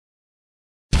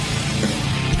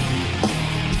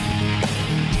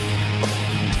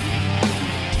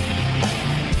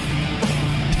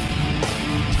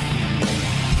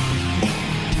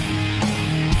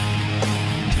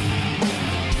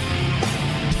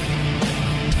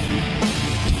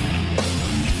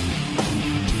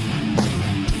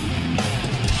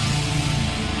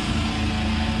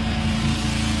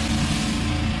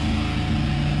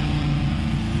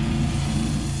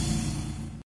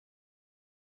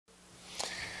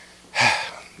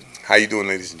How you doing,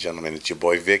 ladies and gentlemen? It's your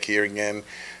boy Vic here again,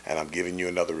 and I'm giving you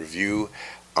another review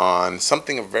on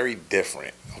something very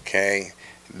different, okay?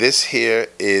 This here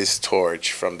is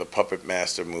Torch from the Puppet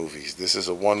Master movies. This is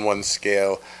a 1/1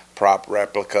 scale prop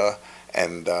replica,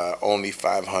 and only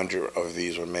 500 of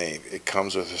these were made. It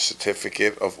comes with a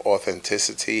certificate of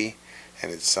authenticity,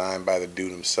 and it's signed by the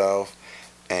dude himself,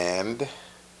 and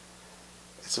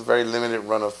it's a very limited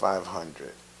run of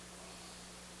 500.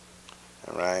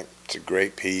 All right, it's a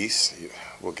great piece.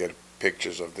 We'll get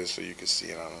pictures of this so you can see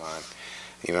it online.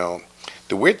 You know,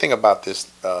 the weird thing about this,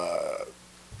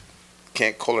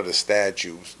 can't call it a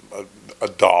statue, a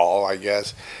doll, I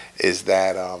guess, is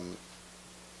that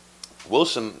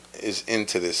Wilson is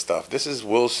into this stuff. This is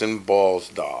Wilson Ball's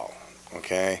doll.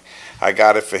 Okay, I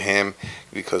got it for him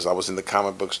because I was in the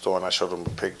comic book store and I showed him a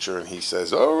picture and he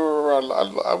says,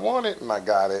 "Oh, I want it," and I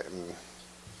got it, and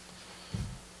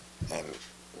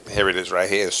here it is right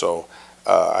here. So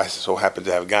I so happened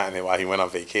to have gotten it while he went on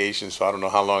vacation, so I don't know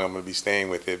how long I'm going to be staying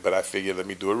with it, but I figured let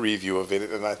me do a review of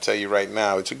it, and I tell you right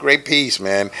now, it's a great piece,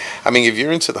 man. I mean, if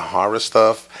you're into the horror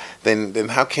stuff, then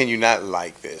how can you not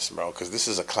like this, bro? Because this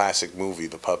is a classic movie,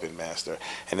 The Puppet Master,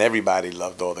 and everybody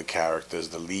loved all the characters,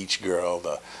 the leech girl,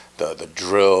 the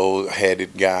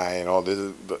drill-headed guy, and all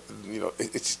this. You know,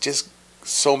 it's just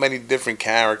so many different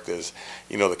characters.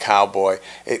 You know, the cowboy.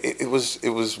 It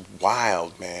was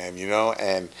wild, man. You know,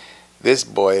 and this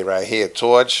boy right here,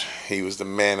 Torch, he was the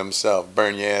man himself.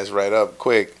 Burn your ass right up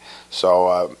quick.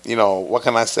 So, you know, what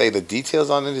can I say? The details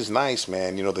on it is nice,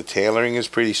 man. You know, the tailoring is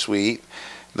pretty sweet.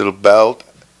 Little belt.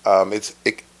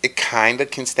 It kind of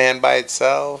can stand by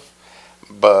itself,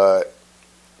 but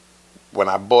when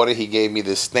I bought it, he gave me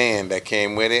this stand that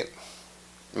came with it.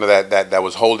 You know, that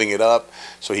was holding it up,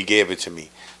 so he gave it to me.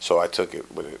 So I took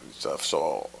it with it and stuff.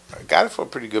 So I got it for a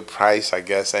pretty good price, I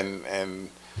guess, and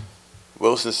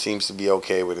Wilson seems to be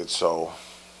okay with it. So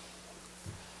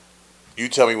you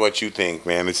tell me what you think,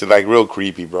 man. It's like real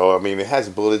creepy, bro. I mean, it has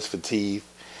bullets for teeth.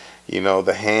 You know,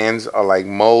 the hands are like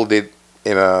molded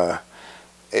in a.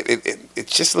 It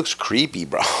just looks creepy,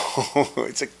 bro.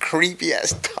 It's a creepy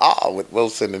ass doll with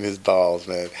Wilson and his dolls,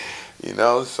 man. You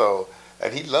know, so.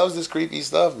 And he loves this creepy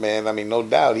stuff, man. I mean, no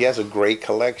doubt. He has a great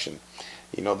collection.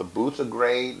 You know, the boots are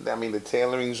great. I mean, the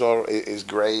tailoring is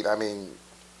great. I mean,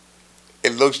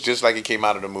 it looks just like it came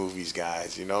out of the movies,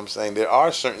 guys. You know what I'm saying? There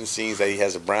are certain scenes that he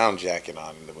has a brown jacket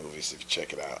on in the movies, if you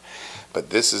check it out. But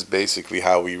this is basically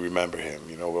how we remember him.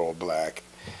 You know, we're all black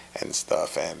and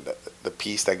stuff. And the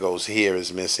piece that goes here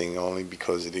is missing only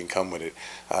because it didn't come with it.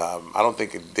 I don't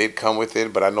think it did come with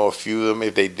it, but I know a few of them.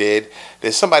 If they did,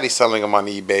 there's somebody selling them on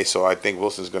eBay, so I think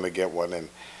Wilson's going to get one, and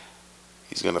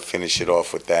he's going to finish it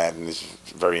off with that, and it's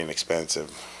very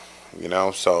inexpensive, you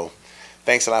know. So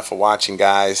thanks a lot for watching,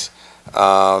 guys.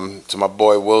 To my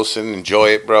boy Wilson, enjoy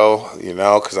it, bro, you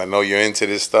know, because I know you're into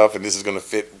this stuff, and this is going to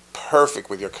fit perfect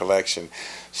with your collection.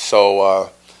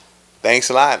 So thanks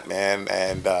a lot, man,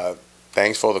 and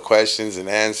thanks for all the questions and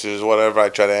answers, whatever. I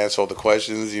try to answer all the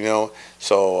questions, you know.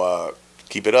 So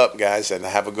keep it up, guys, and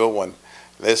have a good one.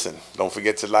 Listen, don't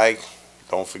forget to like,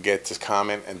 don't forget to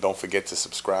comment, and don't forget to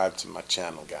subscribe to my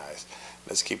channel, guys.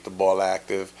 Let's keep the ball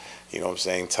active. You know what I'm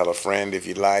saying? Tell a friend if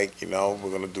you like. You know, we're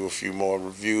going to do a few more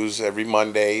reviews every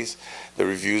Mondays. The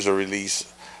reviews are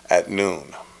released at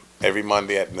noon, every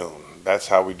Monday at noon. That's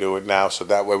how we do it now, so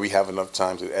that way we have enough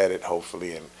time to edit,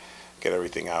 hopefully, and get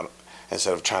everything out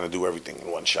instead of trying to do everything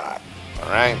in one shot. All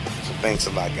right? So thanks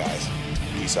a lot, guys.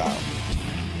 Peace out.